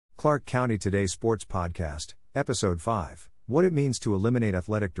Clark County Today Sports Podcast, Episode 5, What It Means to Eliminate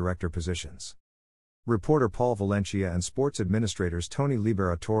Athletic Director Positions. Reporter Paul Valencia and sports administrators Tony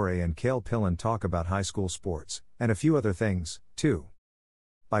Liberatore and Cale Pillen talk about high school sports, and a few other things, too.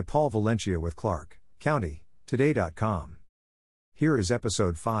 By Paul Valencia with Clark County Today.com. Here is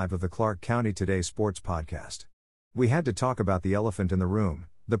Episode 5 of the Clark County Today Sports Podcast. We had to talk about the elephant in the room,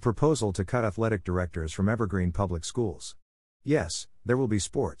 the proposal to cut athletic directors from Evergreen Public Schools. Yes, there will be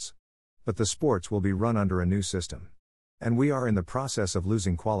sports. But the sports will be run under a new system. And we are in the process of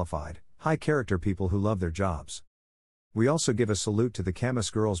losing qualified, high-character people who love their jobs. We also give a salute to the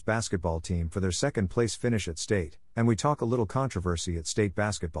Camas girls basketball team for their second-place finish at state, and we talk a little controversy at state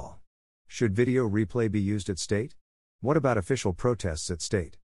basketball. Should video replay be used at state? What about official protests at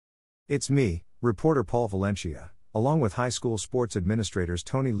state? It's me, reporter Paul Valencia, along with high school sports administrators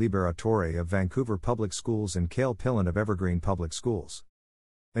Tony Liberatore of Vancouver Public Schools and Cale Pillen of Evergreen Public Schools.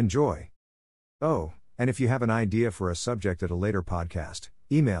 Enjoy! Oh, and if you have an idea for a subject at a later podcast,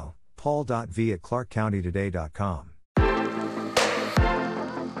 email paul.v@clarkcountytoday.com.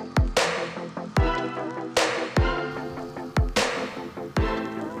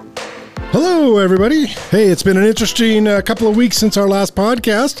 Hello, everybody. Hey, it's been an interesting couple of weeks since our last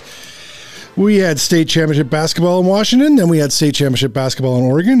podcast. We had state championship basketball in Washington, then we had state championship basketball in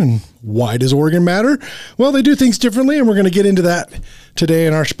Oregon. And why does Oregon matter? Well, they do things differently, and we're going to get into that today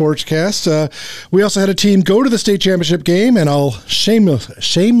in our sportscast. We also had a team go to the state championship game, and I'll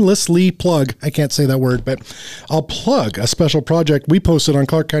shamelessly plug, I can't say that word, but I'll plug a special project we posted on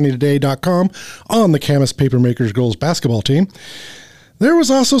ClarkCountyToday.com on the Camas Papermakers girls basketball team. There was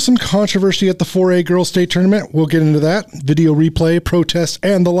also some controversy at the 4A girls state tournament. We'll get into that, video replay, protests,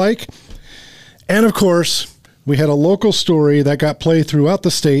 and the like. And of course, we had a local story that got play throughout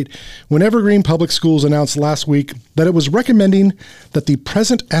the state when Evergreen Public Schools announced last week that it was recommending that the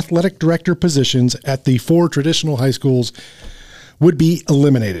present athletic director positions at the 4 traditional high schools would be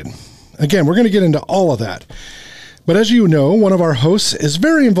eliminated. Again, we're going to get into all of that. But as you know, one of our hosts is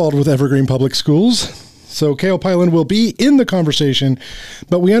very involved with Evergreen Public Schools. So Cale Pillen will be in the conversation,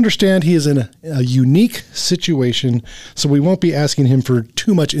 but we understand he is in a unique situation, so we won't be asking him for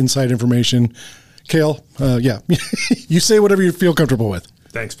too much inside information. Cale, you say whatever you feel comfortable with.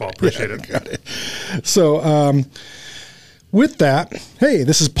 Thanks, Paul. Appreciate it. Got it. So with that, hey,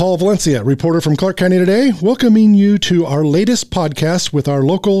 this is Paul Valencia, reporter from Clark County Today, welcoming you to our latest podcast with our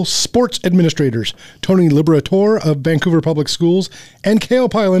local sports administrators, Tony Liberatore of Vancouver Public Schools and Cale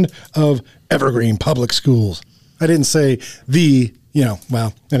Pillen of Evergreen Public Schools. I didn't say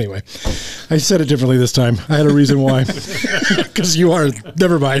anyway. I said it differently this time. I had a reason why. Because you are,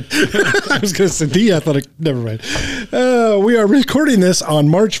 never mind. I was going to say the athletic, never mind. We are recording this on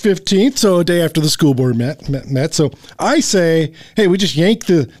March 15th, so a day after the school board met. So I say, hey, we just yank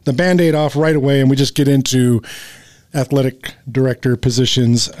the Band-Aid off right away and we just get into athletic director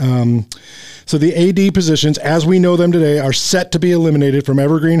positions. So the AD positions, as we know them today, are set to be eliminated from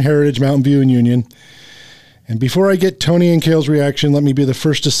Evergreen, Heritage, Mountain View, and Union. And before I get Tony and Cale's reaction, let me be the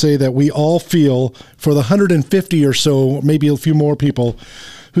first to say that we all feel for the 150 or so, maybe a few more people,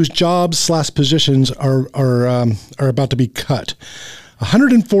 whose jobs/positions are about to be cut.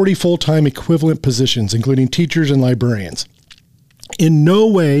 140 full-time equivalent positions, including teachers and librarians. In no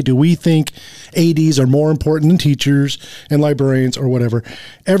way do we think ADs are more important than teachers and librarians or whatever.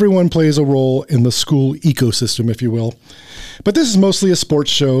 Everyone plays a role in the school ecosystem, if you will. But this is mostly a sports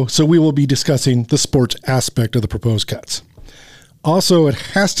show, so we will be discussing the sports aspect of the proposed cuts. Also, it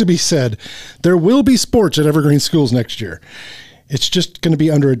has to be said, there will be sports at Evergreen Schools next year. It's just going to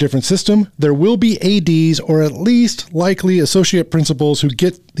be under a different system. There will be ADs, or at least likely associate principals who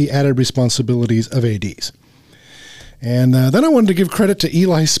get the added responsibilities of ADs. And then I wanted to give credit to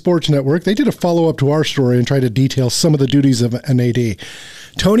Eli Sports Network. They did a follow-up to our story and tried to detail some of the duties of an AD.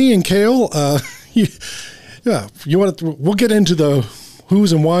 Tony and Cale, we'll get into the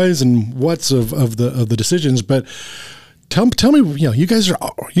who's and whys and whats of the decisions, but tell me, you guys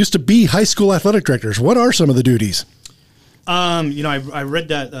used to be high school athletic directors. What are some of the duties? I read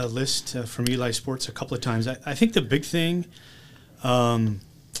that list from Eli Sports a couple of times. I think the big thing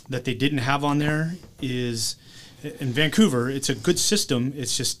that they didn't have on there is, in Vancouver, it's a good system.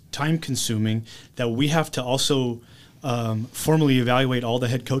 It's just time consuming that we have to also formally evaluate all the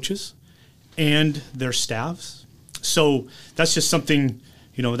head coaches and their staffs. So that's just something,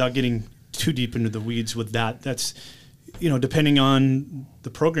 without getting too deep into the weeds with that, that's, depending on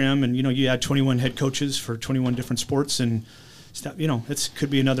the program, and, you add 21 head coaches for 21 different sports and stuff, it could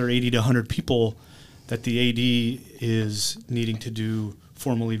be another 80 to 100 people that the AD is needing to do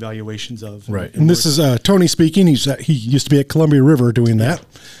formal evaluations of. Right. And this is Tony speaking. He used to be at Columbia River doing that.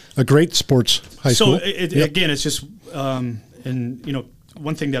 a great sports high school. So again, it's just, and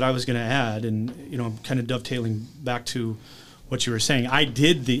one thing that I was going to add, and I'm kind of dovetailing back to what you were saying. I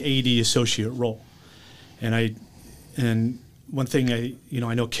did the AD associate role, and one thing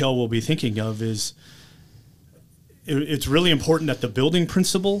I know Kel will be thinking of is it's really important that the building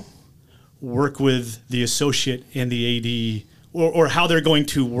principal work with the associate and the AD, or how they're going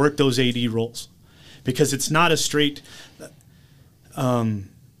to work those AD roles, because it's not a straight.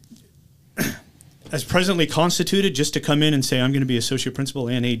 As presently constituted, just to come in and say, I'm going to be associate principal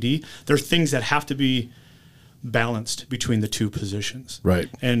and AD, there are things that have to be balanced between the two positions. Right.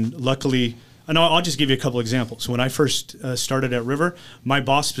 And luckily, and I'll just give you a couple examples. When I first started at River, my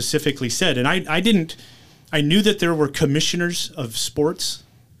boss specifically said, and I knew that there were commissioners of sports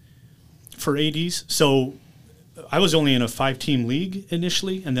for ADs. So I was only in a 5-team league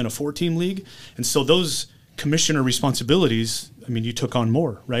initially, and then a 4-team league. And so those commissioner responsibilities, you took on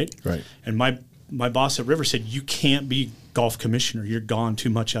more, right? Right. And my boss at River said, you can't be golf commissioner. You're gone too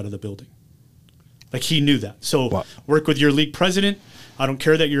much out of the building. Like, he knew that. So work with your league president. I don't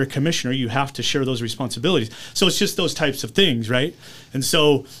care that you're a commissioner. You have to share those responsibilities. So it's just those types of things, right? And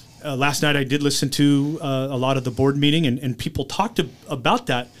so last night I did listen to a lot of the board meeting, and people talked about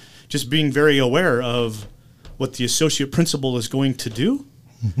that, just being very aware of what the associate principal is going to do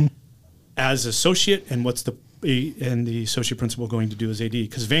as associate, and what's the associate principal going to do as AD.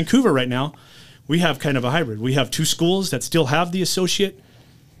 Because Vancouver right now, we have kind of a hybrid. We have 2 schools that still have the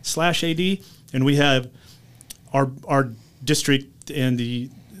associate/AD, and we have our district and the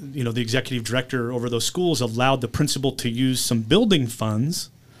executive director over those schools allowed the principal to use some building funds,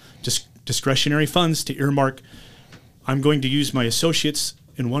 just discretionary funds, to earmark. I'm going to use my associates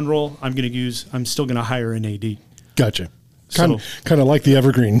in one role. I'm still going to hire an AD. Gotcha. Kind of like the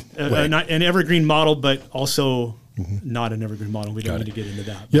evergreen. Not an evergreen model, but also not an evergreen model. We don't need to get into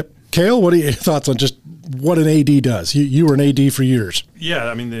that. Yep. Cale, what are your thoughts on just what an AD does? You were an AD for years.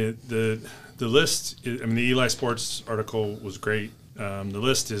 Yeah, the list. The Eli Sports article was great. The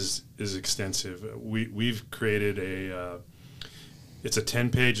list is extensive. We've created it's a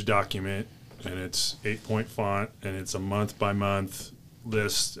 10-page document, and it's 8-point font, and it's a month-by-month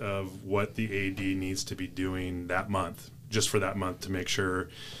list of what the AD needs to be doing that month, just for that month, to make sure.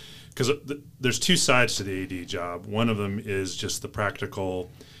 Because there's 2 sides to the AD job. One of them is just the practical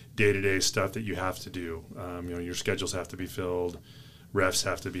day-to-day stuff that you have to do. Your schedules have to be filled, refs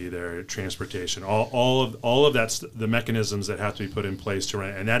have to be there, transportation, all of that's the mechanisms that have to be put in place to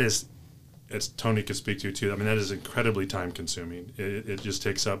run. And that is, as Tony could speak to too, that is incredibly time-consuming. It just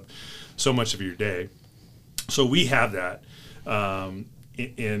takes up so much of your day. So we have that,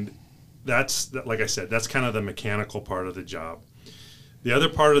 and that's, like I said, that's kind of the mechanical part of the job. The other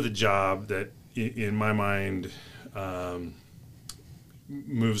part of the job that, in my mind,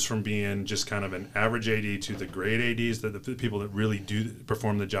 moves from being just kind of an average AD to the great ADs, that the people that really do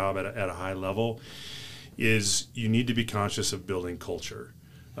perform the job at a high level, is you need to be conscious of building culture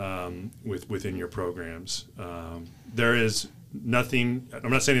within your programs. There is nothing,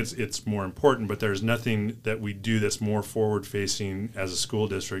 I'm not saying it's more important, but there's nothing that we do that's more forward-facing as a school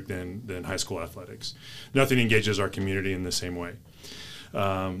district than high school athletics. Nothing engages our community in the same way.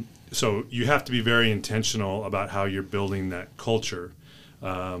 So you have to be very intentional about how you're building that culture,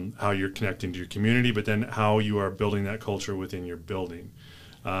 how you're connecting to your community, but then how you are building that culture within your building.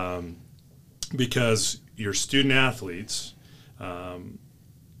 Because your student athletes,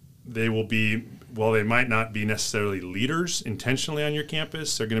 they will be, while they might not be necessarily leaders intentionally on your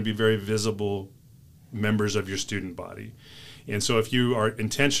campus, they're going to be very visible members of your student body. And so if you are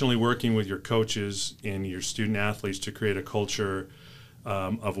intentionally working with your coaches and your student athletes to create a culture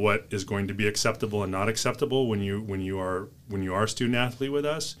of what is going to be acceptable and not acceptable when you are a student athlete with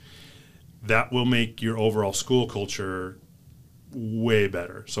us, that will make your overall school culture way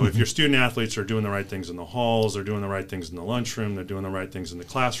better. So if your student athletes are doing the right things in the halls, they're doing the right things in the lunchroom, they're doing the right things in the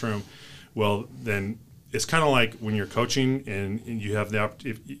classroom, well, then it's kind of like when you're coaching and you have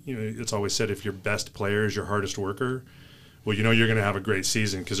it's always said, if your best player is your hardest worker, well, you're going to have a great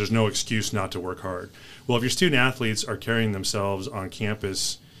season because there's no excuse not to work hard. Well, if your student athletes are carrying themselves on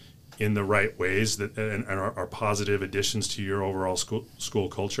campus in the right ways that and are positive additions to your overall school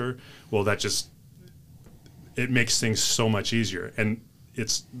culture, well, it makes things so much easier. And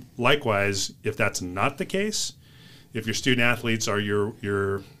it's likewise, if that's not the case, if your student athletes are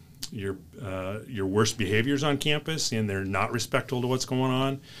your worst behaviors on campus and they're not respectful to what's going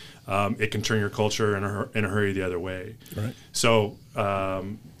on, it can turn your culture in a hurry the other way. Right. So,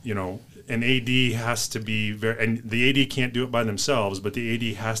 an AD has to be and the AD can't do it by themselves, but the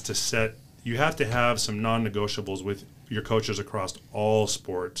AD has to you have to have some non-negotiables your coaches across all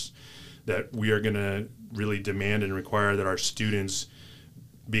sports, that we are going to really demand and require that our students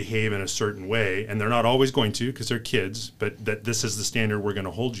behave in a certain way, and they're not always going to because they're kids, but that this is the standard we're going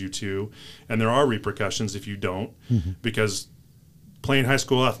to hold you to, and there are repercussions if you don't, because playing high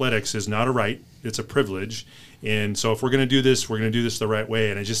school athletics is not a right, it's a privilege. And so if we're going to do this, we're going to do this the right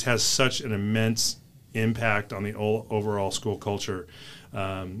way, and it just has such an immense impact on the overall school culture,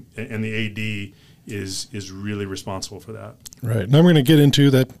 and the AD is really responsible for that. Right. And I'm going to get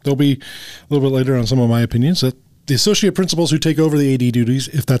into that. There'll be a little bit later on some of my opinions that the associate principals who take over the AD duties,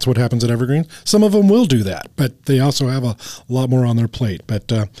 if that's what happens at Evergreen, some of them will do that, but they also have a lot more on their plate.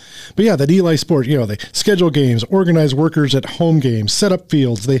 But yeah, that Eli Sport, they schedule games, organize workers at home games, set up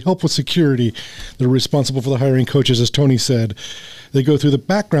fields, they help with security. They're responsible for the hiring coaches, as Tony said. They go through the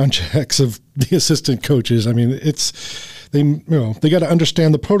background checks of the assistant coaches. I mean, they got to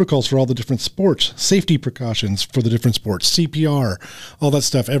understand the protocols for all the different sports, safety precautions for the different sports, CPR, all that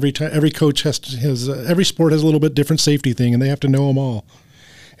stuff. Every coach has every sport has a little bit different safety thing, and they have to know them all.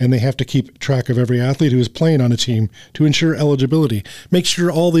 And they have to keep track of every athlete who is playing on a team to ensure eligibility. Make sure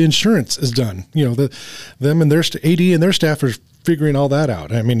all the insurance is done. Them and their AD and their staff are figuring all that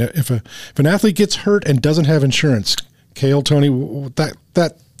out. I mean, if an athlete gets hurt and doesn't have insurance, Cale, Tony,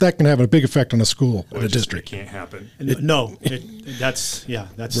 that can have a big effect on a school or a district. It can't happen. That's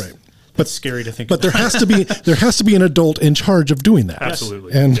right. But scary to think. But about. there has to be an adult in charge of doing that.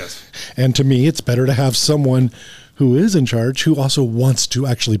 Absolutely. And to me, it's better to have someone who is in charge who also wants to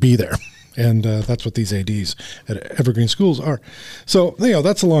actually be there. And that's what these ADs at Evergreen Schools are. So,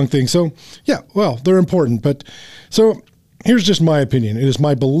 that's a long thing. So, yeah, well, they're important. But so here's just my opinion. It is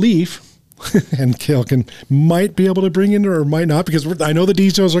my belief, and Cale might be able to bring in or might not, because I know the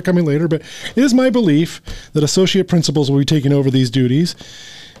details are coming later, but it is my belief that associate principals will be taking over these duties,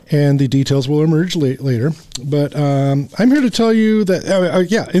 and the details will emerge later. But I'm here to tell you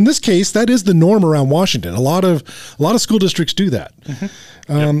that, in this case, that is the norm around Washington. A lot of school districts do that.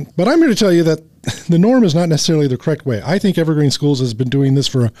 But I'm here to tell you that the norm is not necessarily the correct way. I think Evergreen Schools has been doing this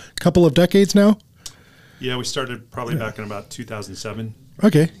for a couple of decades now. Yeah, we started probably back in about 2007.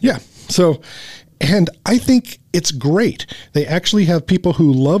 Okay, yeah. So, and I think it's great. They actually have people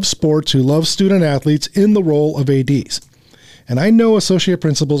who love sports, who love student athletes in the role of ADs. And I know associate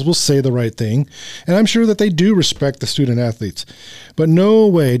principals will say the right thing, and I'm sure that they do respect the student athletes. But no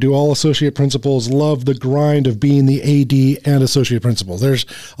way do all associate principals love the grind of being the AD and associate principal. There's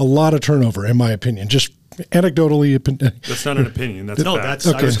a lot of turnover, in my opinion, just anecdotally. That's not an opinion. That's no. fact. That's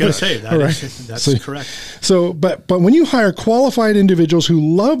okay. I was going to say that. Right. That's correct. So, but when you hire qualified individuals who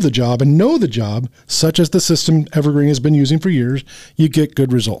love the job and know the job, such as the system Evergreen has been using for years, you get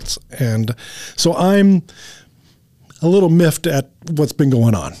good results. And so I'm a little miffed at what's been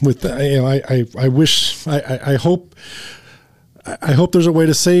going on with. I hope there's a way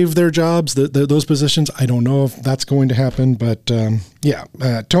to save their jobs, those positions. I don't know if that's going to happen, but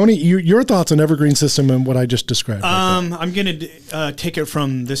Tony, your thoughts on Evergreen system and what I just described. I'm going to take it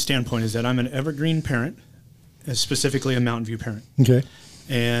from this standpoint: is that I'm an Evergreen parent, specifically a Mountain View parent. Okay,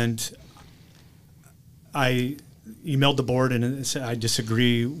 and I emailed the board and said I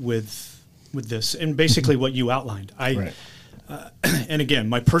disagree with this, and basically what you outlined. Right. And again,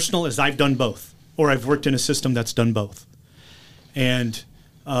 my personal is I've done both, or I've worked in a system that's done both. And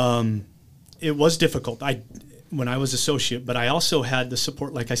it was difficult when I was associate, but I also had the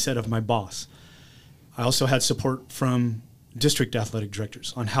support, like I said, of my boss. I also had support from district athletic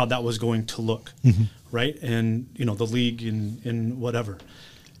directors on how that was going to look, right? And, the league and whatever.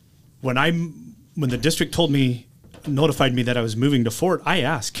 When the district notified me that I was moving to Fort, I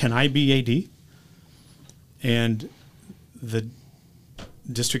asked, can I be AD? And the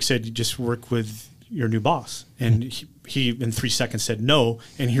district said, you just work with your new boss. And he in 3 seconds said no,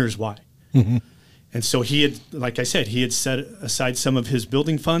 and here's why. And so he had, like I said, he had set aside some of his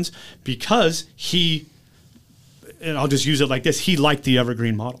building funds because and I'll just use it like this, he liked the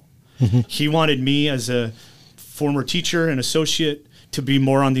Evergreen model. He wanted me as a former teacher and associate to be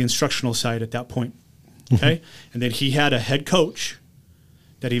more on the instructional side at that point. Okay. And then he had a head coach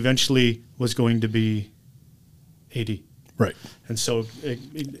that eventually was going to be AD. Right. And so it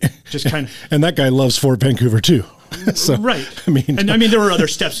just kind of. And that guy loves Fort Vancouver too. So, right. I mean, there were other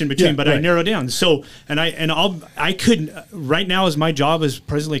steps in between, but right. I narrowed down. So, I couldn't, right now as my job is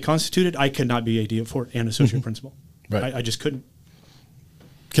presently constituted, I could not be AD at Fort and associate principal. Right. I just couldn't.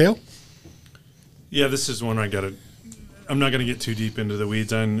 Cale? Yeah, this is one I'm not going to get too deep into the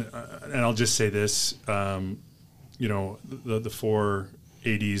weeds on, and I'll just say this, the 4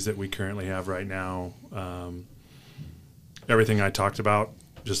 ADs that we currently have right now, everything I talked about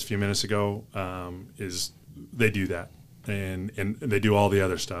just a few minutes ago is they do that. and they do all the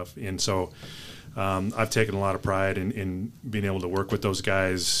other stuff. And so I've taken a lot of pride in being able to work with those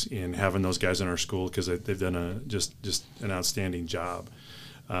guys and having those guys in our school, because they've done just an outstanding job.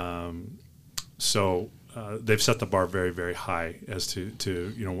 They've set the bar very, very high as to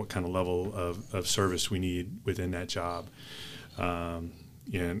what kind of level of service we need within that job.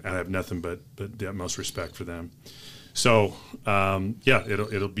 And I have nothing but the utmost respect for them. So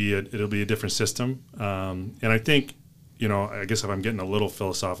it'll be a different system. And I think, I guess if I'm getting a little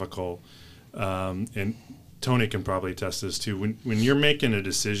philosophical, and Tony can probably attest this too, when you're making a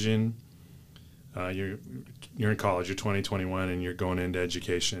decision, you're in college, you're 20, 21, and you're going into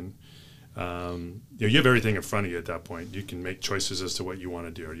education. You have everything in front of you at that point. You can make choices as to what you want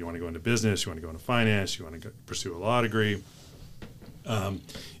to do. Do you want to go into business? You want to go into finance? You want to pursue a law degree?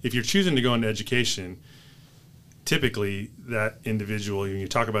 If you're choosing to go into education, typically that individual, when you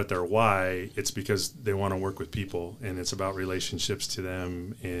talk about their why, it's because they want to work with people, and it's about relationships to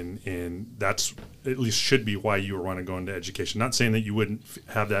them, and that's at least should be why you want to go into education. Not saying that you wouldn't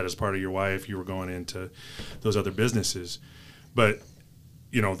have that as part of your why if you were going into those other businesses, but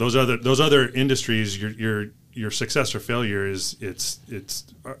those other industries, your success or failure is it's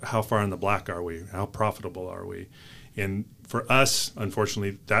how far in the black are we? How profitable are we? And for us,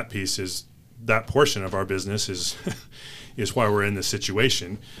 unfortunately, that portion of our business is is why we're in this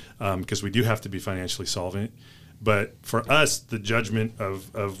situation, because we do have to be financially solvent. But for us, the judgment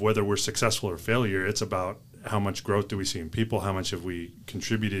of whether we're successful or failure, it's about how much growth do we see in people, how much have we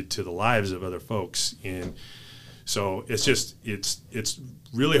contributed to the lives of other folks. And so it's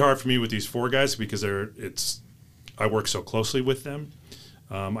really hard for me with these four guys, because I work so closely with them.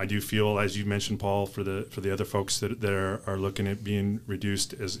 I do feel, as you mentioned, Paul, for the other folks that are looking at being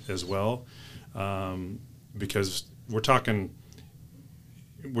reduced as well, because we're talking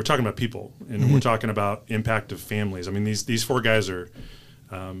about people, and we're talking about impact of families. I mean, these four guys are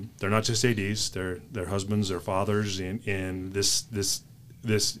they're not just ADs; they're husbands, they're fathers, and this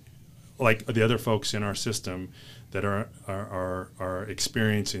like the other folks in our system that are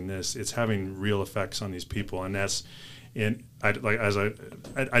experiencing this, it's having real effects on these people, and that's. And I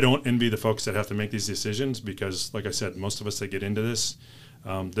don't envy the folks that have to make these decisions, because, like I said, most of us that get into this,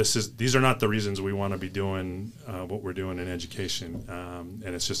 these are not the reasons we want to be doing what we're doing in education, and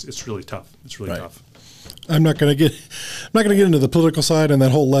it's really tough. It's really tough. I'm not going to get into the political side and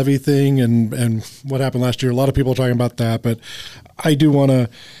that whole levy thing and what happened last year. A lot of people are talking about that, but I do want to.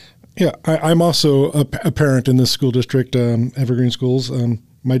 Yeah, I'm also a parent in this school district, Evergreen Schools.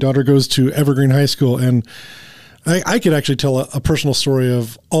 My daughter goes to Evergreen High School, and I could actually tell a personal story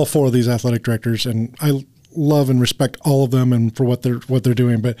of all four of these athletic directors, and I love and respect all of them and for what they're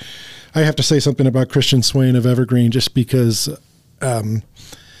doing. But I have to say something about Christian Swain of Evergreen, just because the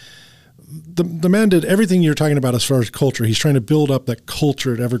man did everything you're talking about as far as culture. He's trying to build up that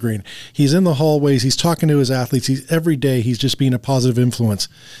culture at Evergreen. He's in the hallways. He's talking to his athletes. Every day he's just being a positive influence.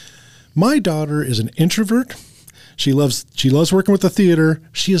 My daughter is an introvert. She loves working with the theater.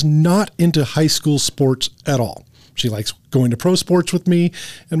 She is not into high school sports at all. She likes going to pro sports with me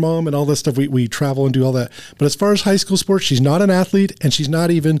and Mom and all that stuff. We travel and do all that. But as far as high school sports, she's not an athlete, and she's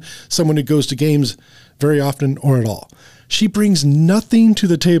not even someone who goes to games very often or at all. She brings nothing to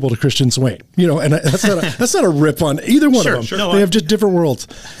the table to Christian Swain, and that's not a rip on either one of them. Sure. No, they have just different worlds.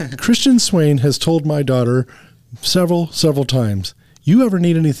 Christian Swain has told my daughter several times, you ever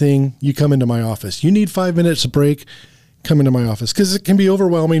need anything, you come into my office. You need 5 minutes of break, come into my office, because it can be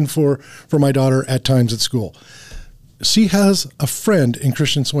overwhelming for my daughter at times at school. She has a friend in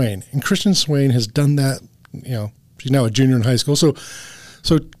Christian Swain, and Christian Swain has done that. She's now a junior in high school. So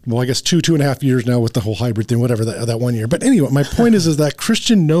I guess 2.5 years now with the whole hybrid thing, whatever that 1 year. But anyway, my point is that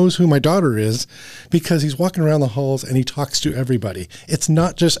Christian knows who my daughter is, because he's walking around the halls and he talks to everybody. It's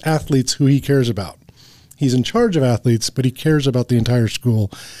not just athletes who he cares about. He's in charge of athletes, but he cares about the entire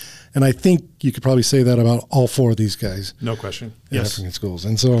school. And I think you could probably say that about all four of these guys. No question. Yes. Evergreen Schools.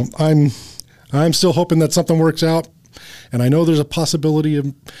 And so I'm still hoping that something works out. And I know there's a possibility of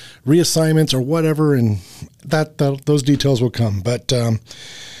reassignments or whatever, and that those details will come. But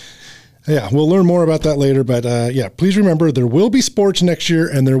we'll learn more about that later. But please remember, there will be sports next year,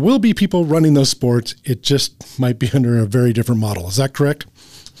 and there will be people running those sports. It just might be under a very different model. Is that correct?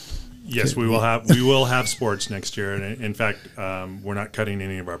 Yes, we will have sports next year, and in fact, we're not cutting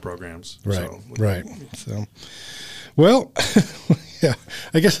any of our programs. Right. So, well, yeah,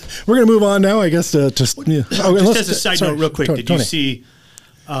 I guess we're going to move on now. I guess just as a side note, real quick, did you see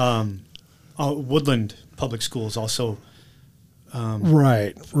Woodland Public Schools also?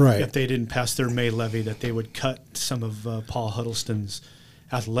 Right. If they didn't pass their May levy, that they would cut some of Paul Huddleston's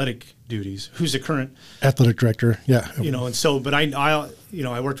athletic duties, who's the current athletic director. Yeah. and so, but I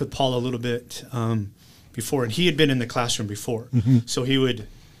worked with Paul a little bit before, and he had been in the classroom before, so he would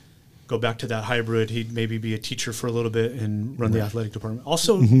go back to that hybrid. He'd maybe be a teacher for a little bit and run the athletic department.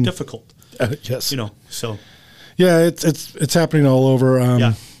 Also difficult, yes. So yeah, it's happening all over.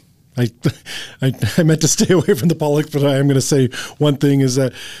 Yeah. I meant to stay away from the politics, but I am going to say one thing is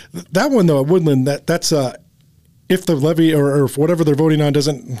that one though at Woodland that's if the levy or whatever they're voting on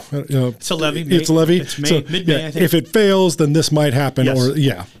doesn't, it's a levy. It's a levy. It's May, so, mid-May, I think. If it fails, then this might happen.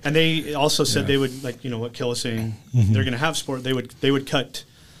 Yes. And they also said they would, like what Kel was saying. They're going to have sport. They would cut.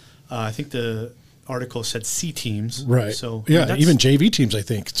 I think the article said C teams. Right. So even JV teams, I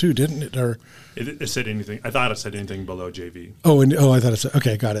think too, didn't it? Or it said anything. I thought it said anything below JV. I thought it said.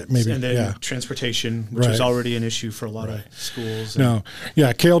 Okay, got it. Maybe. And then transportation, which is already an issue for a lot of schools. No,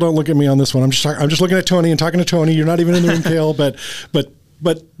 Cale, don't look at me on this one. I'm just looking at Tony and talking to Tony. You're not even in the room, Cale.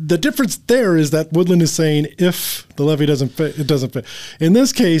 But the difference there is that Woodland is saying if the levy doesn't fit, it doesn't fit. In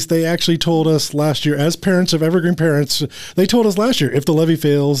this case, they actually told us last year, as parents of Evergreen parents, they told us last year, if the levy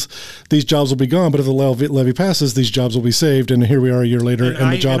fails, these jobs will be gone. But if the levy passes, these jobs will be saved. And here we are a year later,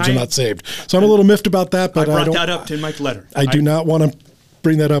 and the jobs are not saved. So I'm a little miffed about that. But I brought that up in my letter. I do not want to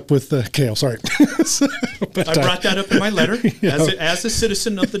bring that up with Cale. Sorry. I brought that up in my letter. As a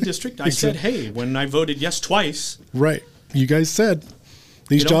citizen of the district, I said, hey, when I voted yes twice. Right. You guys said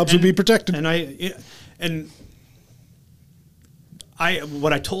these jobs would be protected. And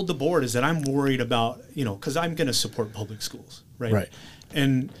what I told the board is that I'm worried about, because I'm going to support public schools, right? Right.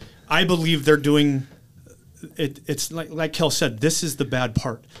 And I believe they're doing it. It's like Kel said, this is the bad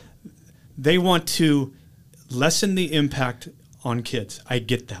part. They want to lessen the impact on kids. I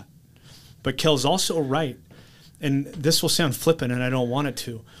get that. But Kel's also right. And this will sound flippant, and I don't want it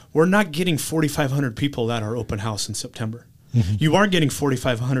to. We're not getting 4,500 people at our open house in September. You are getting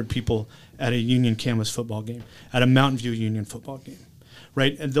 4,500 people at a Union Camas football game, at a Mountain View Union football game,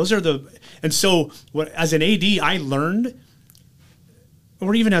 right? And those are so as an AD, I learned,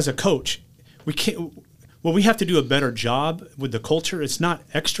 or even as a coach, we have to do a better job with the culture. It's not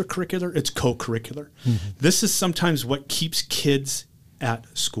extracurricular, it's co-curricular. This is sometimes what keeps kids at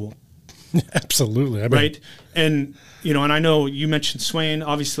school. Absolutely. Right. And, and I know you mentioned Swain.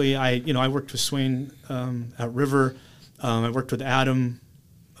 Obviously, I worked with Swain at River. I worked with Adam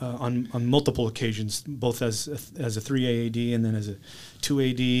on multiple occasions, both as a 3A AD and then as a 2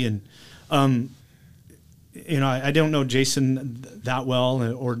 AD. And, I don't know Jason that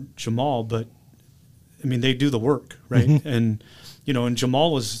well or Jamal, but, I mean, they do the work, right? And, and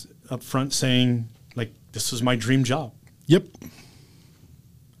Jamal was up front saying, like, this was my dream job. Yep.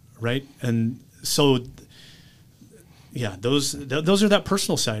 Right? And so, yeah, those are that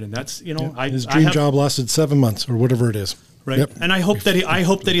personal side, and that's his dream job lasted 7 months or whatever it is. Right, yep. And I hope that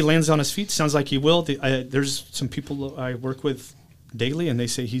he lands on his feet. Sounds like he will. There's some people I work with daily, and they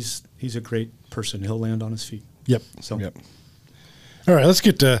say he's a great person. He'll land on his feet. Yep. So. Yep. All right, let's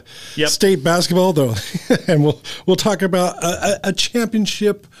get to state basketball, though, and we'll talk about a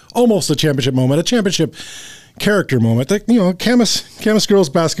championship, almost a championship moment, a championship character moment. Camas girls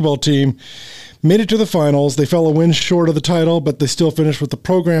basketball team made it to the finals. They fell a win short of the title, but they still finished with the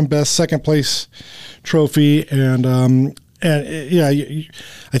program best second place trophy. And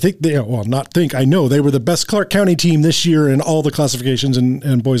I think I know they were the best Clark County team this year in all the classifications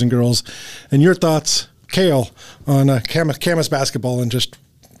and boys and girls. And your thoughts, Cale, on Camas basketball and just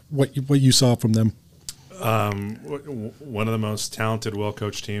what you saw from them? One of the most talented,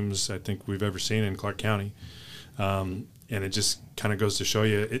 well-coached teams I think we've ever seen in Clark County. And it just kind of goes to show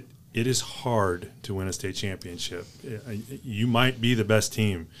you it is hard to win a state championship. You might be the best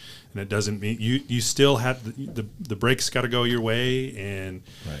team, and it doesn't mean you still have the breaks got to go your way. And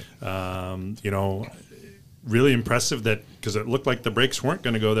really impressive that because it looked like the breaks weren't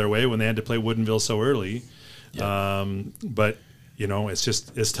going to go their way when they had to play Woodinville so early. But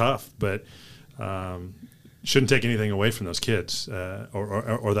it's tough. But shouldn't take anything away from those kids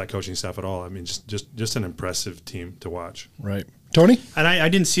or that coaching staff at all. I mean, just an impressive team to watch. Right. Tony? And I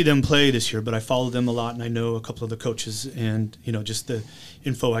didn't see them play this year, but I followed them a lot, and I know a couple of the coaches, and, just the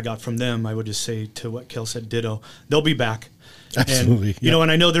info I got from them, I would just say to what Kel said, ditto. They'll be back. Absolutely. And,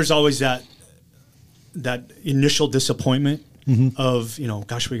 and I know there's always that initial disappointment of,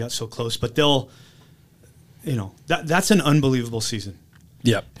 gosh, we got so close, but they'll, that's an unbelievable season.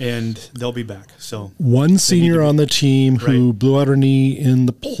 Yep. And they'll be back. So one senior on the team who blew out her knee in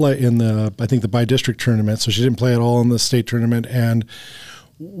I think the bi-district tournament, so she didn't play at all in the state tournament. And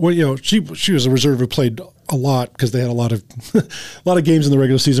she was a reserve who played a lot because they had a lot of games in the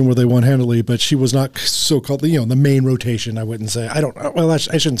regular season where they won handily, but she was not so-called, the main rotation. I wouldn't say. I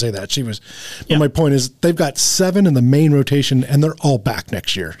shouldn't say that. She was. But my point is, they've got 7 in the main rotation, and they're all back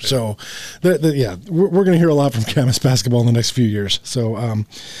next year. So, we're going to hear a lot from Camas basketball in the next few years. So,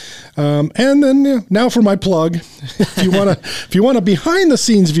 and then now for my plug, if you want a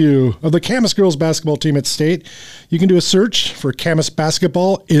behind-the-scenes view of the Camas girls basketball team at State, you can do a search for Camas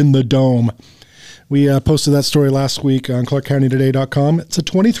basketball in the Dome. We posted that story last week on ClarkCountyToday.com. It's a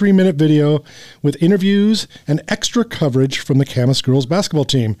 23-minute video with interviews and extra coverage from the Camas girls basketball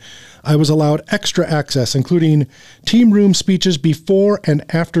team. I was allowed extra access, including team room speeches before and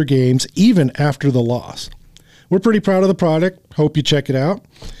after games, even after the loss. We're pretty proud of the product. Hope you check it out.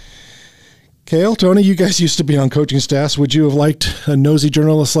 Cale, Tony, you guys used to be on coaching staffs. Would you have liked a nosy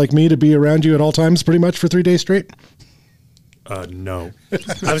journalist like me to be around you at all times pretty much for 3 days straight? No.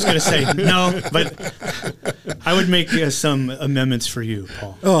 I was going to say no, but I would make some amendments for you,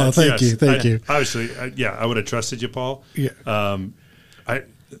 Paul. Oh, thank you. Obviously, I would have trusted you, Paul. Yeah.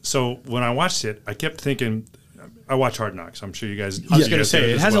 So when I watched it, I kept thinking, I watch Hard Knocks. I'm sure you guys. I was going to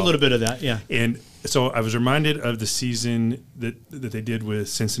say it has a little bit of that, yeah. And so I was reminded of the season that they did with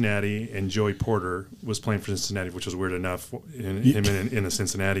Cincinnati, and Joey Porter was playing for Cincinnati, which was weird enough, him in a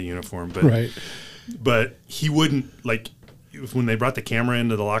Cincinnati uniform. But right. But he wouldn't when they brought the camera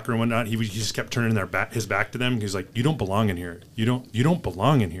into the locker room and whatnot, he just kept turning his back to them. He's like, "You don't belong in here. You don't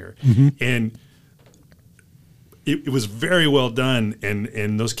belong in here." Mm-hmm. And it was very well done,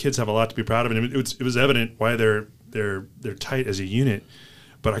 and those kids have a lot to be proud of. And it was evident why they're tight as a unit.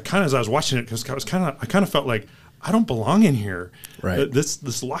 But as I was watching it, because I kind of felt like I don't belong in here. Right.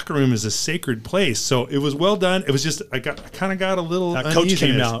 This locker room is a sacred place. So it was well done. It was just I kind of got a little that coach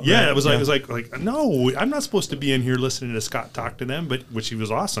came out. Yeah, right? it was like no, I'm not supposed to be in here listening to Scott talk to them, but which he was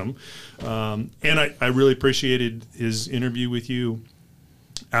awesome. And I really appreciated his interview with you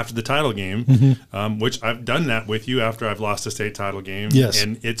after the title game, which I've done that with you after I've lost a state title game. Yes.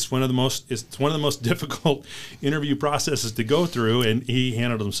 And it's one of the most difficult interview processes to go through, and he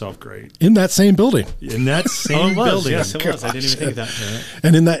handled himself great. In that same building. In that same building. Yes, it was. I didn't even think of that. Yeah.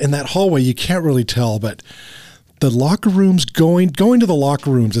 And in that hallway, you can't really tell, but the locker rooms, going to the locker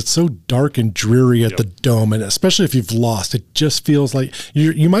rooms, it's so dark and dreary at the Dome, and especially if you've lost, it just feels like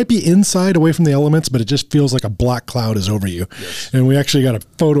you might be inside away from the elements, but it just feels like a black cloud is over you. Yes. And we actually got a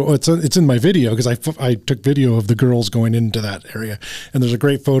photo. It's in my video because I took video of the girls going into that area, and there's a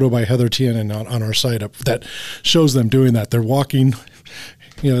great photo by Heather Tiernan on our site that shows them doing that. They're walking,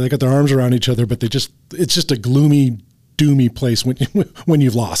 they got their arms around each other, but it's just a gloomy, doomy place when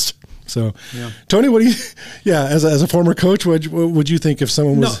you've lost. So, Tony, what do you? As a former coach, what would you think if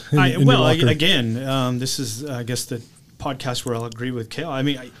someone was? Again, this is I guess the podcast where I'll agree with Cale. I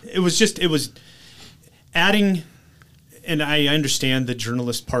mean, it was adding, and I understand the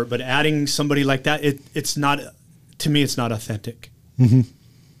journalist part, but adding somebody like that, it's not, to me, it's not authentic. Mm-hmm.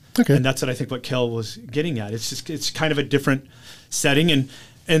 Okay, and that's what I think what Cale was getting at. It's kind of a different setting,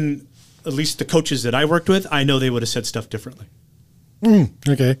 and at least the coaches that I worked with, I know they would have said stuff differently.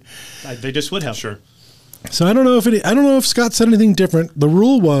 Okay. They just would have. Sure. So I don't know if Scott said anything different. The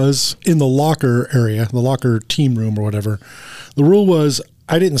rule was in the locker area, the locker team room or whatever. The rule was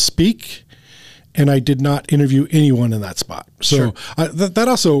I didn't speak, and I did not interview anyone in that spot. So that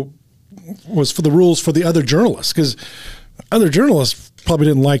also was for the rules for the other journalists, because other journalists probably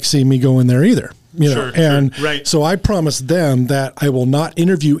didn't like seeing me go in there either. Right. So I promised them that I will not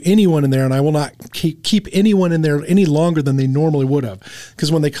interview anyone in there, and I will not keep anyone in there any longer than they normally would have.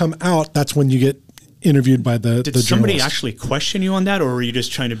 Because when they come out, that's when you get interviewed by the Did somebody journalist. actually question you on that, or were you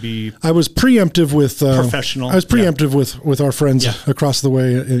just trying to be I was preemptive with professional? I was preemptive with our friends across the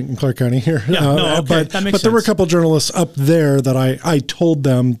way in Clark County here. But there were a couple journalists up there that I told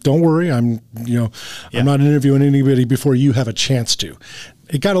them, don't worry, I'm not interviewing anybody before you have a chance to.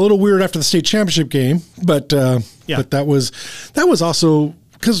 It got a little weird after the state championship game, but that was also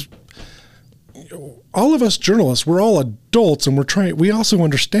because all of us journalists, we're all adults, and we also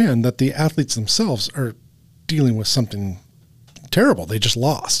understand that the athletes themselves are dealing with something terrible. They just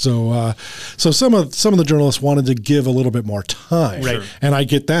lost. So some of the journalists wanted to give a little bit more time. Right. And I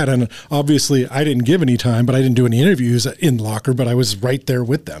get that. And obviously I didn't give any time, but I didn't do any interviews in locker, but I was right there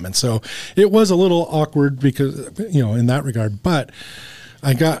with them. And so it was a little awkward because, in that regard, but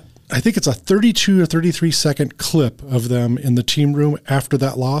I think it's a 32 or 33 second clip of them in the team room after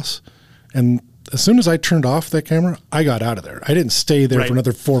that loss. And as soon as I turned off that camera, I got out of there. I didn't stay there for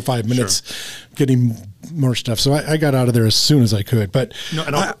another 4 or 5 minutes getting more stuff. So I got out of there as soon as I could. But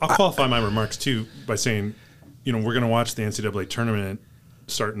I'll qualify my remarks too by saying, we're going to watch the NCAA tournament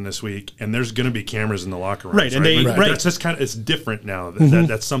starting this week, and there's going to be cameras in the locker rooms. Right, and they Like, right. that's just kind of, it's different now.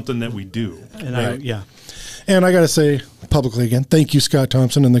 That's something that we do. And yeah. And I got to say publicly again, thank you, Scott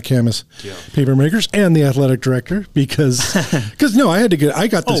Thompson and the Camas Papermakers and the athletic director, because no, I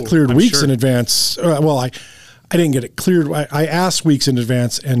got this cleared I'm weeks sure. in advance. I didn't get it cleared. I asked weeks in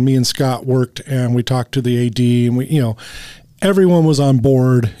advance, and me and Scott worked, and we talked to the AD, and we, everyone was on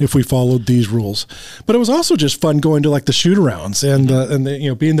board if we followed these rules. But it was also just fun going to like the shoot arounds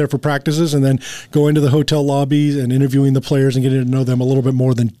and being there for practices, and then going to the hotel lobbies and interviewing the players and getting to know them a little bit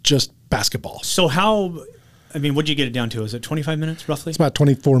more than just basketball. So what'd you get it down to? Is it 25 minutes roughly? It's about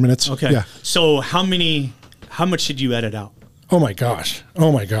 24 minutes. Okay. Yeah. So how much did you edit out? Oh my gosh.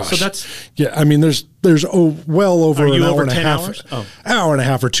 So that's there's well over Are you an hour over and a 10 half, hours? Oh. hour and a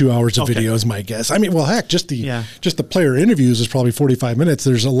half or 2 hours of Okay. video is my guess. I mean, well, heck, just the player interviews is probably 45 minutes.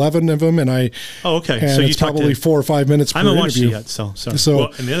 There's 11 of them, and Oh, okay. and So you it's talked probably to- 4 or 5 minutes per I haven't watched interview. it yet, so sorry. So,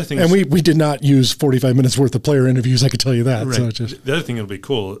 Well, and the other thing and is- we did not use 45 minutes worth of player interviews. I can tell you that. Right. So it's just, The other thing that'll be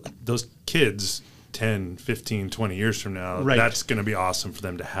cool, those kids 10, 15, 20 years from now, Right. that's going to be awesome for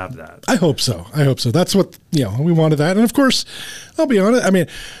them to have that. I hope so. That's what, we wanted that. And of course, I'll be honest. I mean,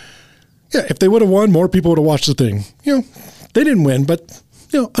 yeah, if they would have won, more people would have watched the thing. They didn't win, but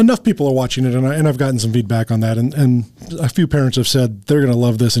enough people are watching it, and I've gotten some feedback on that, and a few parents have said they're going to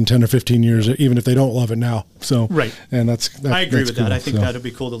love this in 10 or 15 years, even if they don't love it now. So Right. and I agree with that. I think that'd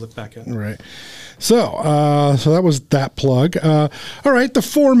be cool to look back at. right. So that was that plug. All right, the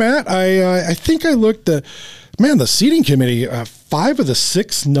format. I think I looked the seating committee. 5 of the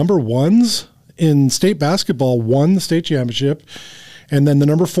 6 number ones in state basketball won the state championship. And then the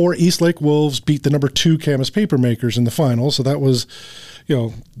number 4 East Lake Wolves beat the number 2 Camas Papermakers in the final. So that was,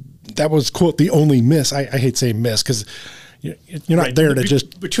 quote, the only miss. I hate saying miss because you're not there to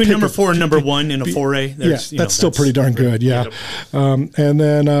just between pick number 4 and number 1 in a 4A. That's still pretty darn good. Yeah. And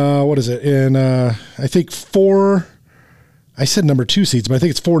then what is it? In I think 4. I said number 2 seeds, but I think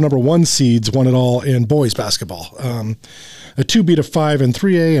it's 4 number 1 seeds won it all in boys basketball. A 2 beat a 5 in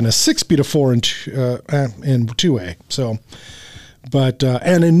 3A, and a 6 beat a 4 in 2A. So. But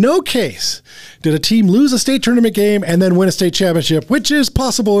and in no case did a team lose a state tournament game and then win a state championship, which is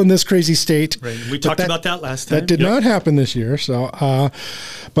possible in this crazy state. Right. We talked about that last time. That did not happen this year. So,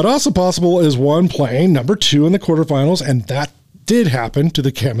 but also possible is one playing number 2 in the quarterfinals, and that did happen to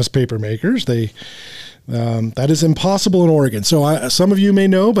the Camas Papermakers. That is impossible in Oregon. So some of you may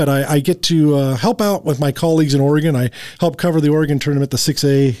know, but I get to help out with my colleagues in Oregon. I help cover the Oregon tournament, the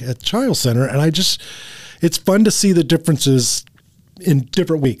 6A at Chiles Center, and it's fun to see the differences in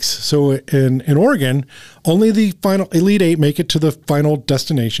different weeks. So in Oregon, only the final Elite 8 make it to the final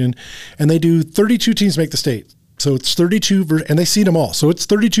destination, and they do 32 teams make the state. So it's 32, and they seed them all. So it's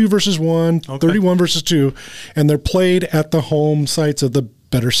 32 versus 1, 31 versus 2, and they're played at the home sites of the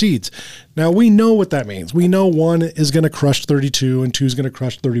better seeds. Now, we know what that means. We know 1 is going to crush 32 and 2 is going to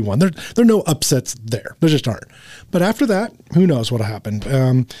crush 31. There are no upsets there. There just aren't. But after that, who knows what'll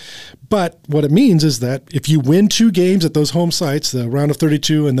happen. But what it means is that if you win 2 games at those home sites, the round of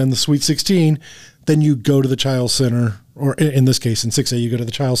 32 and then the Sweet 16, then you go to the Chiles Center, or in this case, in 6A, you go to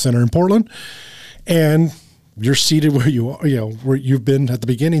the Chiles Center in Portland, and you're seated where you are, where you've been at the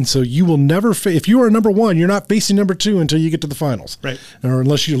beginning. So you will never, if you are number 1, you're not facing number 2 until you get to the finals. Right. Or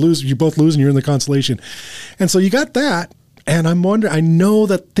unless you both lose and you're in the consolation. And so you got that. And I'm wondering, I know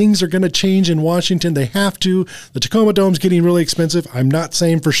that things are going to change in Washington. They have to. The Tacoma Dome's getting really expensive. I'm not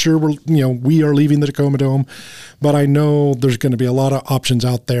saying for sure we are leaving the Tacoma Dome, but I know there's going to be a lot of options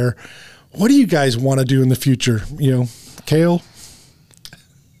out there. What do you guys want to do in the future? Cale?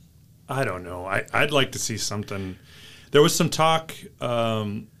 I don't know. I'd like to see something. There was some talk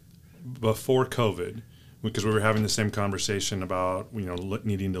before COVID, because we were having the same conversation about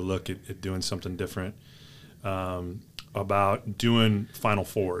needing to look at doing something different, about doing Final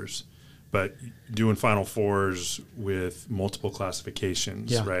Fours, but doing Final Fours with multiple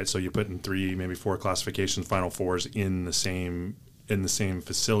classifications, right? So you put in 3, maybe 4 classifications, Final Fours in the same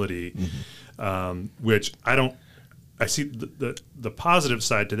facility, which I see the positive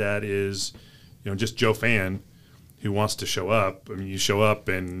side to that is, just Joe Fan who wants to show up. I mean, you show up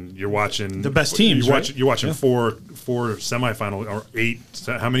and you're watching the best teams. You're watching 4 semifinals or 8.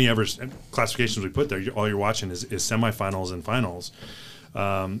 How many ever classifications we put there? All you're watching is semifinals and finals.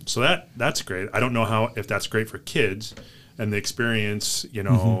 So that's great. I don't know if that's great for kids and the experience,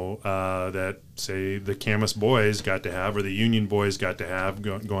 that say the Camas boys got to have or the Union boys got to have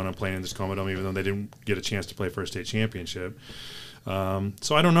going and playing in this Tacoma Dome, even though they didn't get a chance to play for a state championship.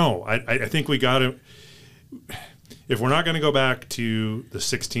 So I don't know. I think we got to, if we're not going to go back to the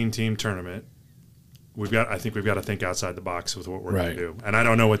 16-team tournament, I think we've got to think outside the box with what we're going Right. to do. And I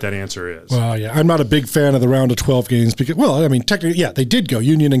don't know what that answer is. Well, yeah, I'm not a big fan of the round of 12 games because, well, I mean, technically, yeah, they did go.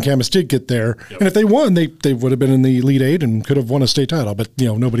 Union and Camas did get there. Yep. And if they won, they would have been in the Elite Eight and could have won a state title. But,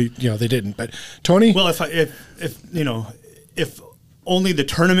 nobody, they didn't. But Tony? Well, if only the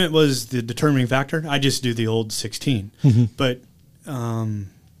tournament was the determining factor, I just do the old 16. Mm-hmm. But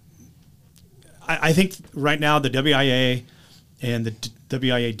I think right now the WIA and the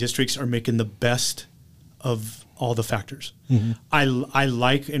WIA districts are making the best of all the factors. Mm-hmm. I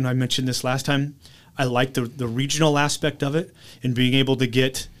like, and I mentioned this last time, I like the regional aspect of it and being able to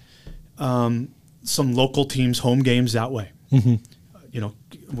get some local teams home games that way. Mm-hmm.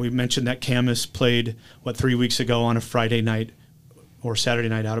 We mentioned that Camas played 3 weeks ago on a Friday night or Saturday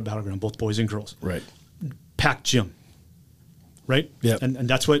night out of Battleground, both boys and girls. Right. Packed gym, right? Yeah. And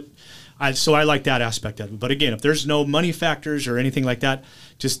that's what I like that aspect of it. But again, if there's no money factors or anything like that,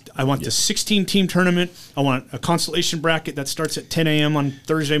 I want the 16-team tournament. I want a consolation bracket that starts at 10 a.m. on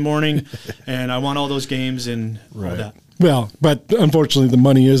Thursday morning, and I want all those games and all that. Well, but unfortunately, the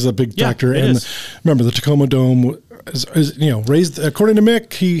money is a big factor. It and is. Remember, the Tacoma Dome is raised, according to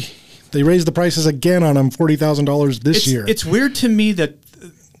Mick, they raised the prices again on them $40,000 this year. It's weird to me that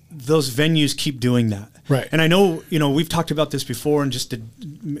those venues keep doing that. Right. And I know, we've talked about this before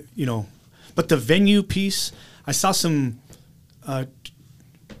and but the venue piece, I saw some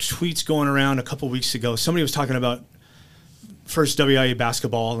tweets going around a couple weeks ago. Somebody was talking about first WIA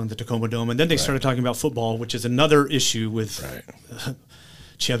basketball and the Tacoma Dome, and then they started talking about football, which is another issue with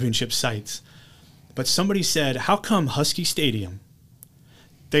championship sites. But somebody said, how come Husky Stadium,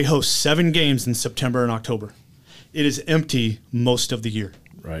 they host 7 games in September and October? It is empty most of the year.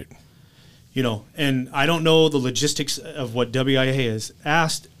 Right. And I don't know the logistics of what WIA has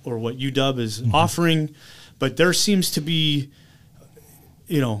asked or what UW is offering, but there seems to be,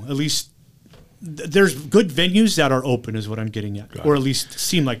 at least there's good venues that are open is what I'm getting at, or at least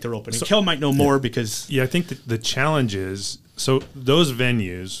seem like they're open. And Kel might know more because... Yeah, I think the challenge is, so those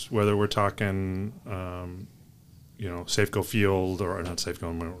venues, whether we're talking... Safeco Field, or not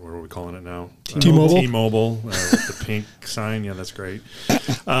Safeco, what are we calling it now? T-Mobile. T-Mobile, with the pink sign. Yeah, that's great.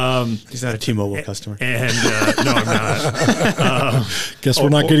 He's not a T-Mobile customer. And no, I'm not. Guess we're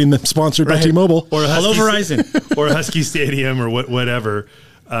not getting them sponsored by T-Mobile. Or Hello, Verizon. Or Husky Stadium, or whatever.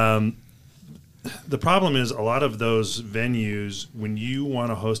 The problem is a lot of those venues, when you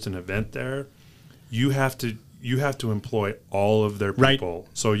want to host an event there, you have to employ all of their people. Right.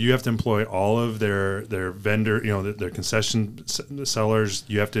 So you have to employ all of their vendor, their concession sellers.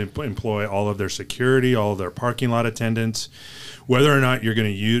 You have to employ all of their security, all of their parking lot attendants, whether or not you're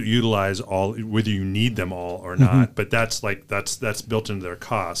going to utilize all, whether you need them all or not. But that's built into their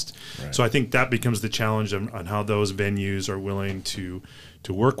cost. Right. So I think that becomes the challenge on how those venues are willing to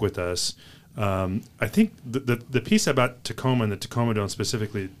work with us. I think the piece about Tacoma and the Tacoma Dome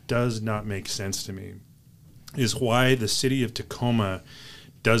specifically does not make sense to me. Is why the city of Tacoma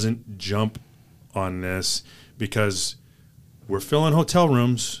doesn't jump on this, because we're filling hotel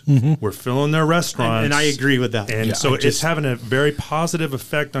rooms, we're filling their restaurants. And I agree with that. And so it's having a very positive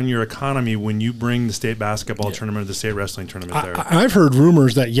effect on your economy when you bring the state basketball tournament or the state wrestling tournament there. I've heard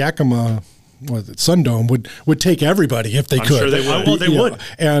rumors that Yakima... Sundome would take everybody if they could. Sure they would. Well, they would.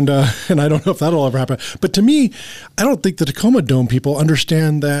 And I don't know if that'll ever happen. But to me, I don't think the Tacoma Dome people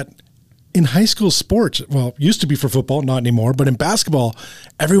understand that in high school sports, well, used to be for football, not anymore, but in basketball,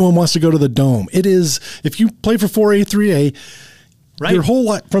 everyone wants to go to the Dome. It is, if you play for 4A, 3A, right, your whole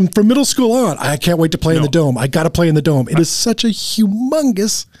life, from middle school on, I can't wait to play in the Dome. I got to play in the Dome. It is such a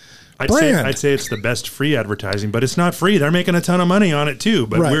humongous brand. I'd say it's the best free advertising, but it's not free. They're making a ton of money on it too.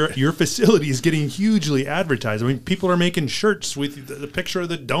 But your facility is getting hugely advertised. I mean, people are making shirts with the picture of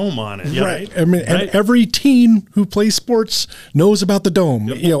the Dome on it. Right. I mean, and every teen who plays sports knows about the Dome.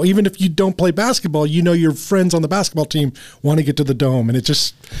 Yep. Even if you don't play basketball, your friends on the basketball team want to get to the Dome, and it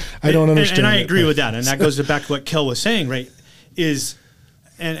just I don't understand. And I agree with that, and that goes back to what Kel was saying. Right?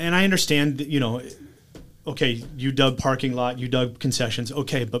 And I understand. Okay, UW parking lot, UW concessions,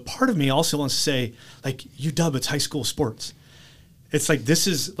 okay, but part of me also wants to say, like, UW, it's high school sports. It's like, this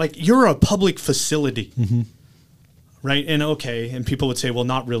is, like, you're a public facility, right? And people would say, well,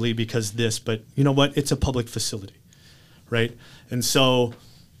 not really because this, but you know what? It's a public facility, right? And so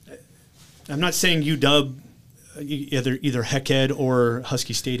I'm not saying UW, either Heckhead or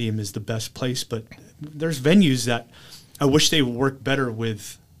Husky Stadium is the best place, but there's venues that I wish they work better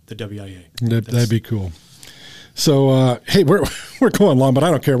with the WIA. That'd be cool. So hey, we're going long, but I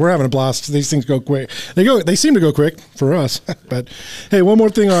don't care. We're having a blast. These things go quick. They seem to go quick for us. But hey, one more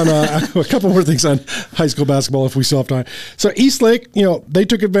thing on a couple more things on high school basketball if we still have time. So Eastlake, they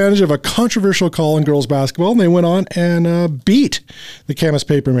took advantage of a controversial call in girls basketball, and they went on and beat the Camas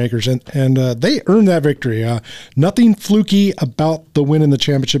Papermakers, and they earned that victory. Nothing fluky about the win in the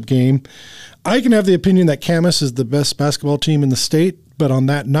championship game. I can have the opinion that Camas is the best basketball team in the state, but on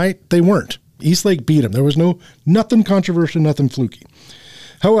that night they weren't. Eastlake beat them. There was nothing controversial, nothing fluky.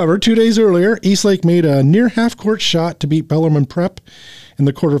 However, 2 days earlier, Eastlake made a near half-court shot to beat Bellarmine Prep in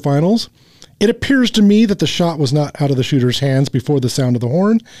the quarterfinals. It appears to me that the shot was not out of the shooter's hands before the sound of the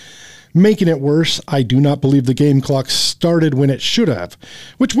horn. Making it worse, I do not believe the game clock started when it should have,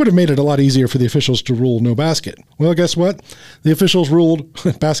 which would have made it a lot easier for the officials to rule no basket. Well, guess what? The officials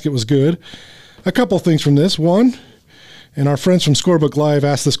ruled basket was good. A couple things from this. One, and our friends from Scorebook Live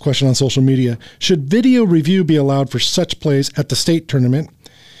asked this question on social media: should video review be allowed for such plays at the state tournament?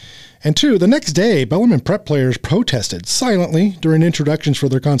 And two, the next day, Bellarmine Prep players protested silently during introductions for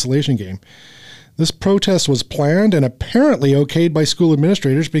their consolation game. This protest was planned and apparently okayed by school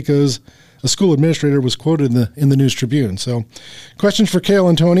administrators because a school administrator was quoted in the News Tribune. So, questions for Cale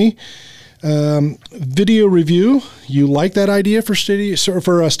and Tony. Video review, you like that idea for state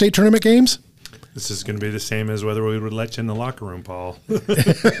tournament games? This is going to be the same as whether we would let you in the locker room, Paul.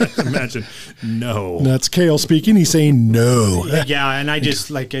 Imagine, no. That's Cale speaking. He's saying no. Yeah, and I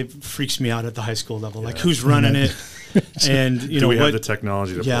just, it freaks me out at the high school level. Like, who's running it? And, Do we have the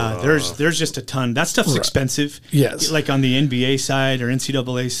technology to pull it off? there's just a ton. That stuff's expensive. Yes. Like on the NBA side or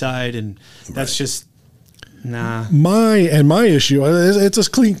NCAA side, and that's just... Nah. My issue, it's a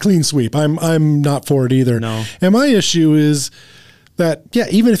clean sweep. I'm not for it either. No. And my issue is that,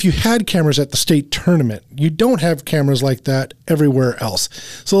 even if you had cameras at the state tournament, you don't have cameras like that everywhere else.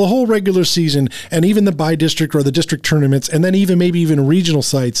 So the whole regular season and even the by-district or the district tournaments, and then maybe even regional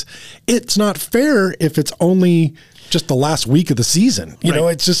sites, it's not fair if it's only just the last week of the season. You know,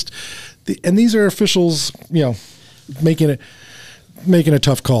 it's just, and these are officials, making a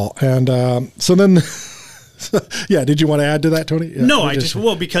tough call. And so then... yeah, did you want to add to that, Tony? Yeah,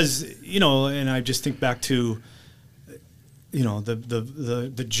 no, because and I just think back to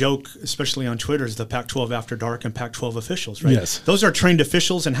the joke, especially on Twitter, is the Pac-12 After Dark and Pac-12 officials, right? Yes. Those are trained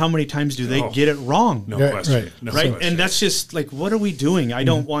officials, and how many times do they get it wrong? No question. Right. No right? question. And that's just what are we doing? I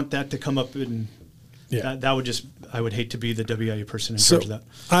don't want that to come up in that would just, I would hate to be the WIU person in charge of that.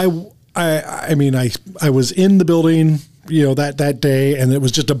 I was in the building, that day, and it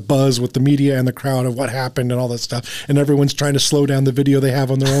was just a buzz with the media and the crowd of what happened and all that stuff. And everyone's trying to slow down the video they have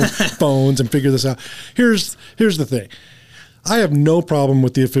on their own phones and figure this out. Here's the thing. I have no problem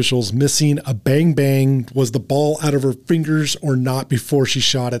with the officials missing a bang. Was the ball out of her fingers or not before she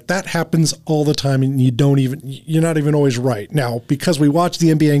shot it? That happens all the time, and you're not even always right. Now, because we watch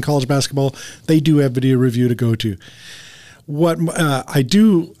the NBA and college basketball, they do have video review to go to. What I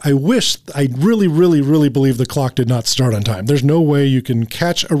really, really, really believe the clock did not start on time. There's no way you can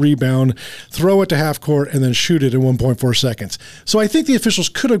catch a rebound, throw it to half court, and then shoot it in 1.4 seconds. So I think the officials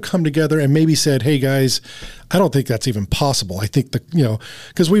could have come together and maybe said, hey, guys, I don't think that's even possible. I think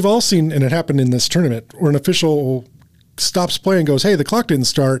because we've all seen, and it happened in this tournament, where an official stops play and goes, hey, the clock didn't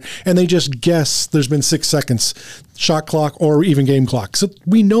start, and they just guess there's been 6 seconds shot clock or even game clock. So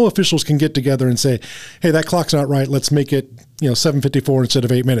we know officials can get together and say, hey, that clock's not right. Let's make it 7:54 instead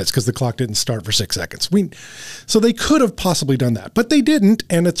of 8 minutes because the clock didn't start for 6 seconds. So they could have possibly done that, but they didn't,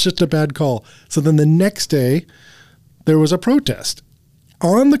 and it's just a bad call. So then the next day, there was a protest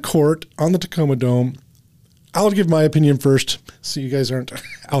on the court, on the Tacoma Dome. I'll give my opinion first so you guys aren't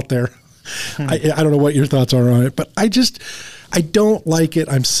out there. I don't know what your thoughts are on it, but I don't like it.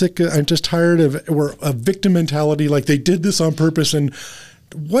 I'm just tired of a victim mentality. Like they did this on purpose. And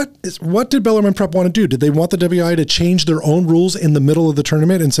what did Bellarmine Prep want to do? Did they want the WIA to change their own rules in the middle of the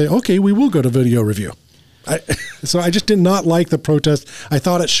tournament and say, okay, we will go to video review? So I just did not like the protest. I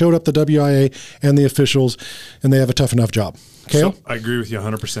thought it showed up the WIA and the officials, and they have a tough enough job. Cale? So I agree with you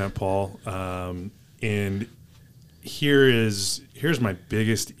 100%, Paul. And here's my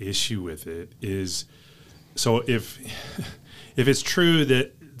biggest issue with it is, so if it's true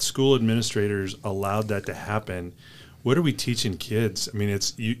that school administrators allowed that to happen, what are we teaching kids? I mean,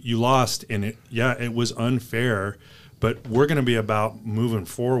 it's you lost, and it was unfair, but we're going to be about moving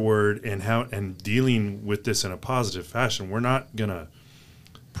forward and dealing with this in a positive fashion. We're not going to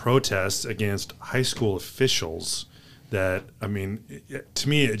protest against high school officials. To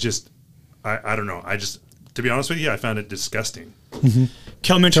me, it just I don't know. To be honest with you, I found it disgusting. Mm-hmm.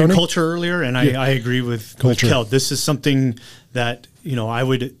 Kel mentioned Tony? culture earlier, and I agree with Kel. This is something that I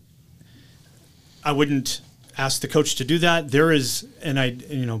wouldn't ask the coach to do that. There is,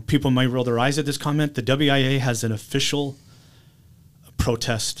 and people might roll their eyes at this comment. The WIA has an official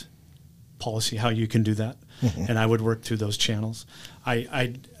protest policy, how you can do that. And I would work through those channels.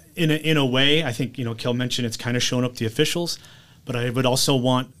 In a way, I think, Kel mentioned it's kind of showing up the officials, but I would also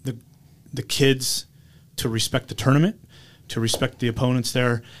want the kids to respect the tournament, to respect the opponents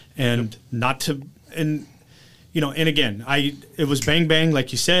there, and not to, and again, it was bang bang,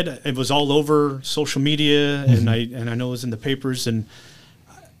 like you said, it was all over social media, and I know it was in the papers, and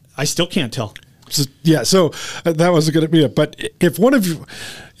I still can't tell. So that was a good idea. But if one of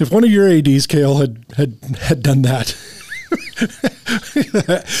your ADs, Cale, had done that,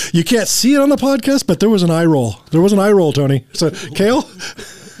 you can't see it on the podcast, but there was an eye roll. There was an eye roll, Tony. So, Cale,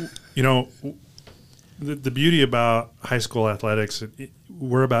 the beauty about high school athletics,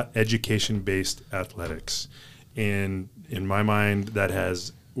 we're about education-based athletics, and in my mind, that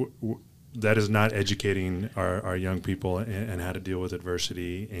is not educating our young people and how to deal with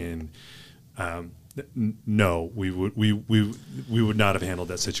adversity. And no, we would not have handled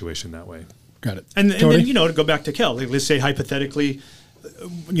that situation that way. Got it. And then to go back to Kel, let's say hypothetically,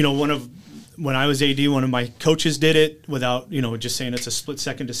 when I was AD, one of my coaches did it without just saying it's a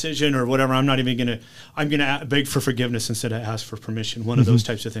split-second decision or whatever. I'm gonna beg for forgiveness instead of ask for permission. One of those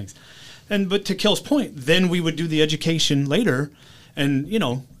types of things. But to Kel's point, then we would do the education later, and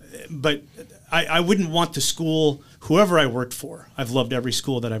but I wouldn't want the school, whoever I worked for. I've loved every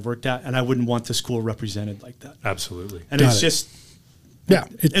school that I've worked at, and I wouldn't want the school represented like that. Absolutely. And it's just, yeah,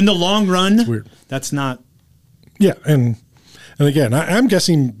 in the long run, it's weird. That's not. Yeah, and again, I'm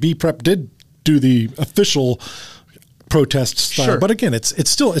guessing B Prep did do the official protest style, sure. But again, it's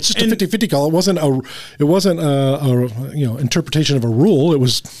just a 50-50 call. It wasn't a interpretation of a rule. It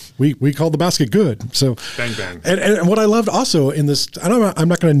was we called the basket good. So bang bang. And what I loved also in this, I'm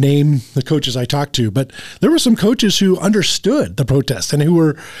not going to name the coaches I talked to, but there were some coaches who understood the protest and who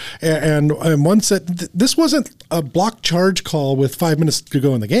were and one said this wasn't a block charge call with 5 minutes to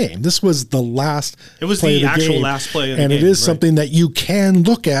go in the game. This was the last. It was play the of the actual game, last play of the and game, it is right. something that you can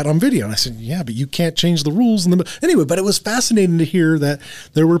look at on video. And I said, yeah, but you can't change the rules anyway. But it was fascinating to hear that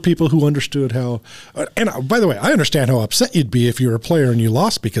there were people who understood how. And by the way, I understand how upset you'd be if you were a player and you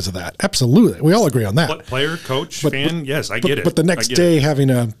lost because of that. Absolutely, we all agree on that. Player, coach, fan, yes, I get it. But the next day, having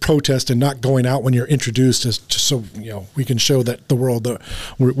a protest and not going out when you're introduced is just so we can show that the world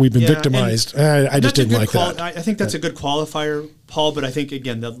we've been victimized. I just didn't like that. I think that's a good qualifier, Paul. But I think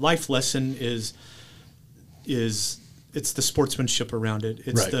again, the life lesson is it's the sportsmanship around it.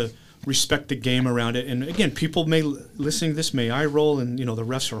 It's right. The respect the game around it. And again, people listening to this may eye roll and the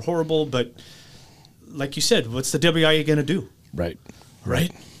refs are horrible, but like you said, what's the WIA going to do? Right.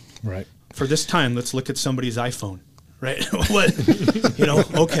 For this time, let's look at somebody's iPhone. Right. What?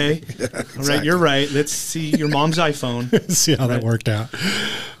 Okay. Exactly. All right. You're right. Let's see your mom's iPhone. See how that worked out.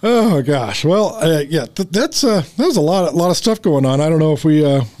 Oh gosh. Well, that was a lot of stuff going on. I don't know if we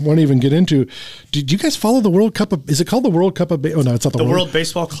want to even get into. Did you guys follow the World Cup? Is it called the World Cup of? Oh no, it's not the World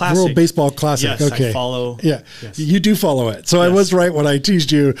Baseball Classic. World Baseball Classic. Yes, okay. I follow. Yeah, yes. You do follow it. So yes. I was right when I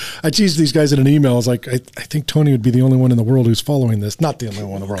teased you. I teased these guys in an email. I was like, I think Tony would be the only one in the world who's following this. Not the only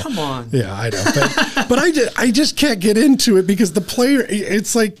one in the world. Come on. Yeah, I know. But I just can't get into it because the player.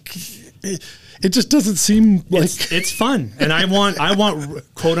 It's like. It just doesn't seem like it's fun, and I want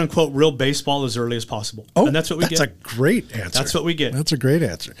quote unquote real baseball as early as possible. Oh, and that's what we get. That's a great answer. That's what we get. That's a great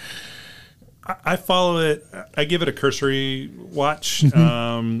answer. I follow it. I give it a cursory watch, and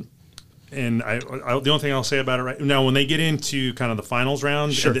the only thing I'll say about it right now, when they get into kind of the finals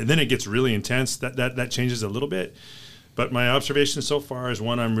round, sure. Then it gets really intense. That changes a little bit. But my observation so far is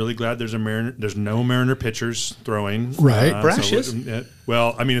one: I'm really glad there's no Mariner pitchers throwing. Right, Brash is.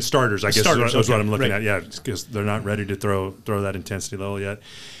 Well, I mean, it's starters. I guess starters, that's okay. what I'm looking right. at. Yeah, because they're not ready to throw that intensity level yet.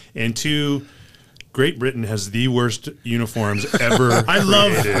 And two, Great Britain has the worst uniforms ever. I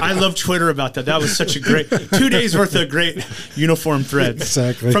love Twitter about that. That was such a great 2 days worth of great uniform threads.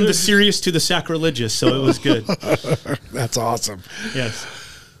 Exactly. From the serious to the sacrilegious. So it was good. That's awesome. Yes.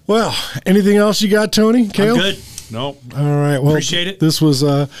 Well, anything else you got, Tony? Cale? I'm good. Nope. All right. Well, appreciate it. This was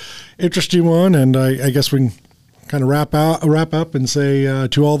a interesting one, and I guess we can kind of wrap up and say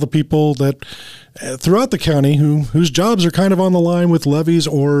to all the people that throughout the county whose jobs are kind of on the line with levies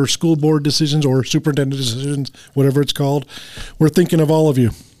or school board decisions or superintendent decisions, whatever it's called, we're thinking of all of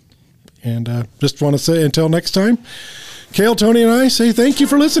you. And just want to say until next time, Cale, Tony, and I say thank you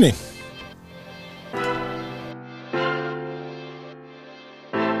for listening.